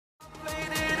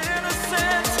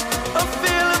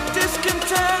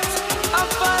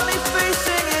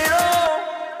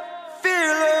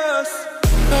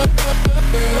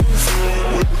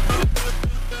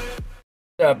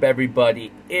up,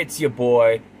 everybody? It's your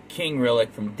boy, King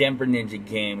Relic from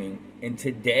DenverNinjaGaming, and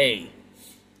today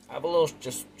I have a little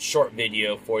just short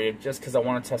video for you just because I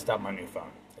want to test out my new phone.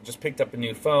 I just picked up a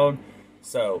new phone,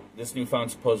 so this new phone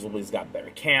supposedly has got better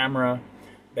camera,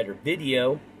 better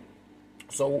video,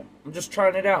 so I'm just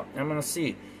trying it out. I'm going to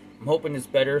see. I'm hoping it's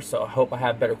better, so I hope I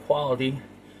have better quality.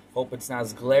 Hope it's not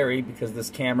as glary because this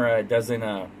camera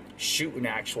doesn't shoot an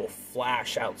actual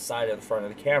flash outside of the front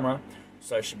of the camera.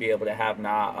 So I should be able to have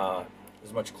not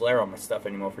as much glare on my stuff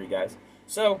anymore for you guys.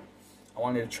 So I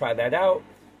wanted to try that out.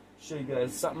 Show you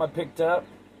guys something I picked up.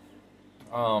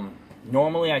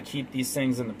 Normally I keep these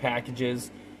things in the packages,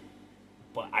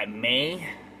 but I'm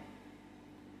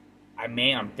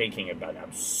thinking about it.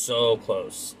 I'm so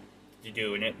close to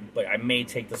doing it, but I may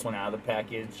take this one out of the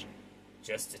package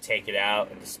just to take it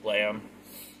out and display them.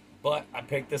 But I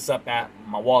picked this up at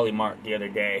my Wally Mart the other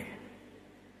day.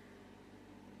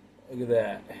 Look at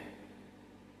that.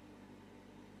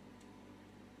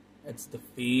 That's The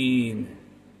Fiend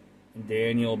and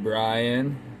Daniel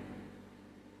Bryan.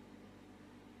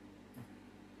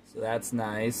 So that's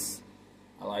nice.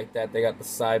 I like that. They got the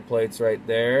side plates right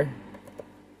there.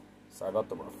 Sorry about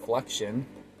the reflection.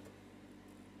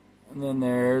 And then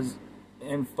there's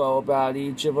info about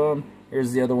each of them.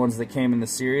 Here's the other ones that came in the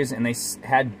series, and they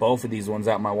had both of these ones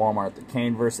out in my Walmart, the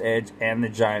Kane vs. Edge and the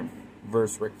Giant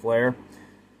vs. Ric Flair.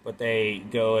 But they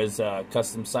go as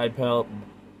custom side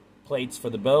plates for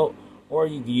the belt, or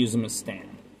you can use them as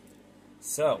stand.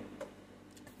 So,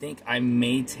 I think I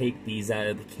may take these out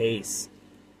of the case,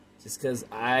 just because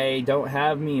I don't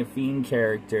have me a Fiend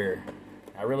character.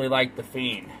 I really like the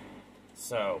Fiend.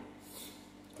 So,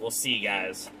 we'll see,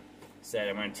 guys. Said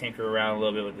I'm going to tinker around a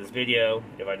little bit with this video.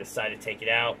 If I decide to take it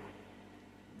out,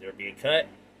 there'll be a cut.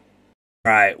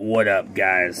 Alright, what up,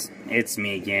 guys? It's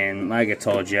me again. Like I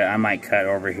told you, I might cut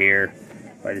over here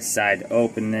if I decide to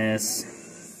open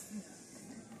this.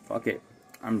 Fuck it.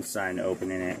 I'm deciding to open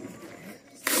it.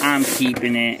 I'm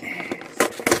keeping it.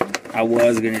 I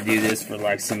was going to do this for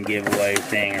like some giveaway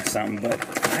thing or something,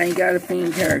 but I ain't got a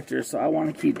Fiend character, so I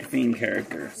want to keep the Fiend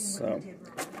character. So,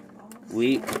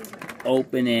 we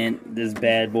opening this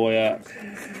bad boy up.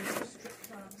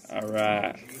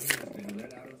 Alright.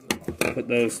 Put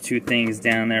those two things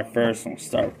down there first, and we'll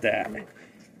start with that.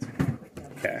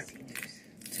 Okay.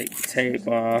 Take the tape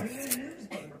off.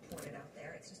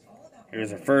 Here's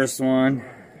the first one.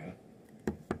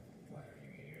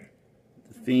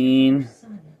 The Fiend.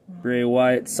 Bray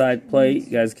Wyatt side plate.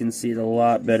 You guys can see it a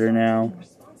lot better now.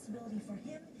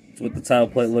 That's what the title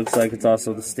plate looks like. It's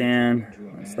also the stand.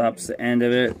 It stops the end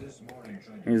of it.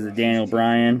 Here's the Daniel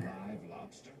Bryan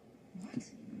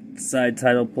side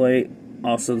title plate.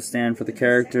 Also the stand for the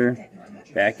character.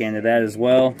 Back end of that as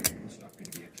well.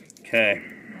 Okay.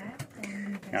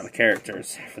 Now the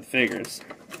characters for the figures.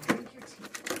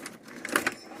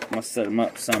 Must set them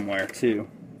up somewhere too.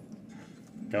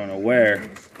 Don't know where.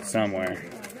 Somewhere.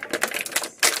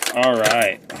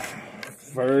 Alright.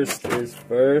 First is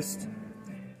first.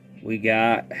 We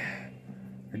got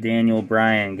Daniel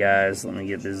Bryan, guys. Let me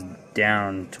get this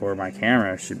down to where my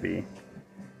camera should be.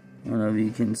 I don't know if you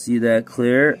can see that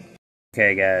clear.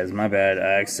 Okay, guys, my bad.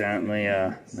 I accidentally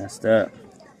messed up.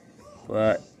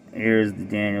 But here's the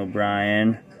Daniel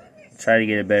Bryan. Try to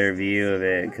get a better view of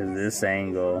it because this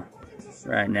angle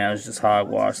right now is just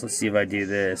hogwash. Let's see if I do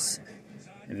this,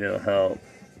 if it'll help.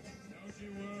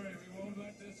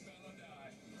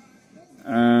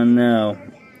 No.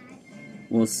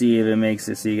 We'll see if it makes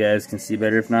it so you guys can see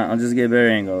better. If not, I'll just get a better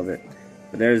angle of it.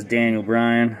 But there's Daniel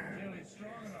Bryan.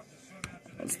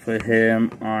 Let's put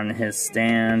him on his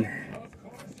stand.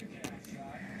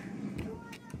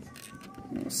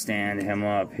 We'll stand him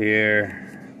up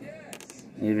here.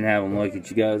 Even have him look at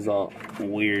you guys all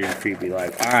weird and creepy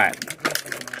like. Alright.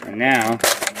 And now,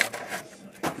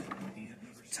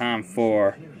 time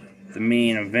for the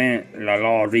main event,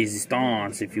 la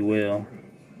resistance, if you will.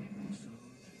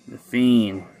 The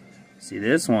Fiend. See,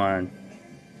 this one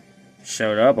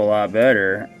showed up a lot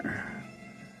better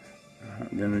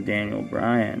than the Daniel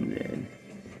Bryan did.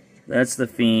 That's the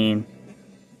Fiend.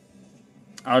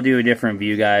 I'll do a different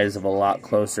view, guys, of a lot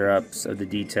closer ups of the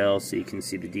detail so you can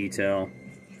see the detail.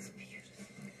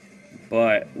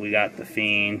 But we got the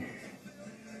Fiend.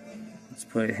 Let's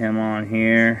put him on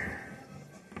here.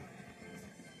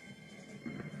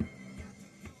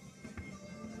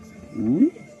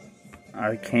 Ooh.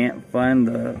 I can't find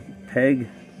the peg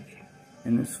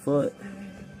in his foot.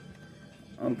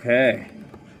 Okay.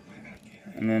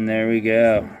 And then there we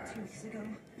go.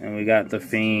 And we got the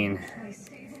Fiend.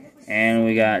 And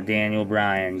we got Daniel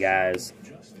Bryan, guys.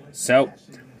 So,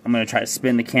 I'm going to try to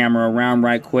spin the camera around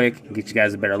right quick and get you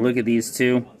guys a better look at these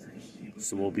two.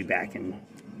 So we'll be back in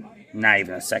not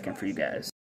even a second for you guys.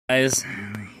 Guys,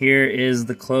 here is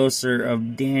the closer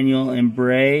of Daniel and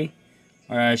Bray,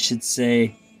 or I should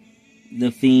say,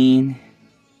 The Fiend.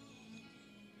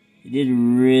 He did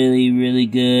really, really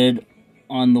good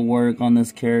on the work on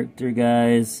this character,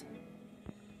 guys.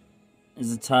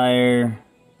 His attire.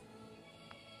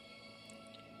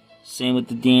 Same with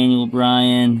the Daniel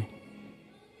Bryan.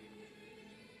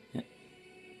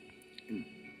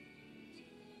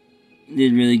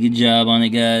 Did a really good job on it,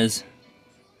 guys.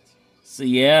 So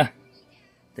yeah,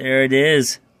 there it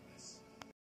is.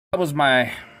 That was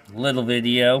my little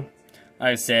video.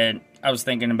 Like I said, I was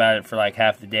thinking about it for like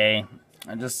half the day.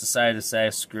 I just decided to say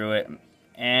screw it,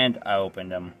 and I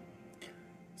opened them.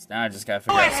 So now I just gotta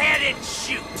figure out something. Go ahead and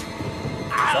shoot.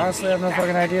 So honestly, I have no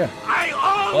fucking idea. I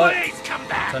always come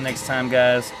back. Until next time,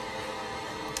 guys.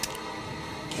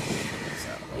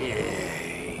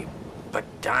 Yay, but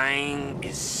dying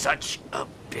is such a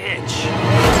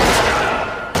bitch.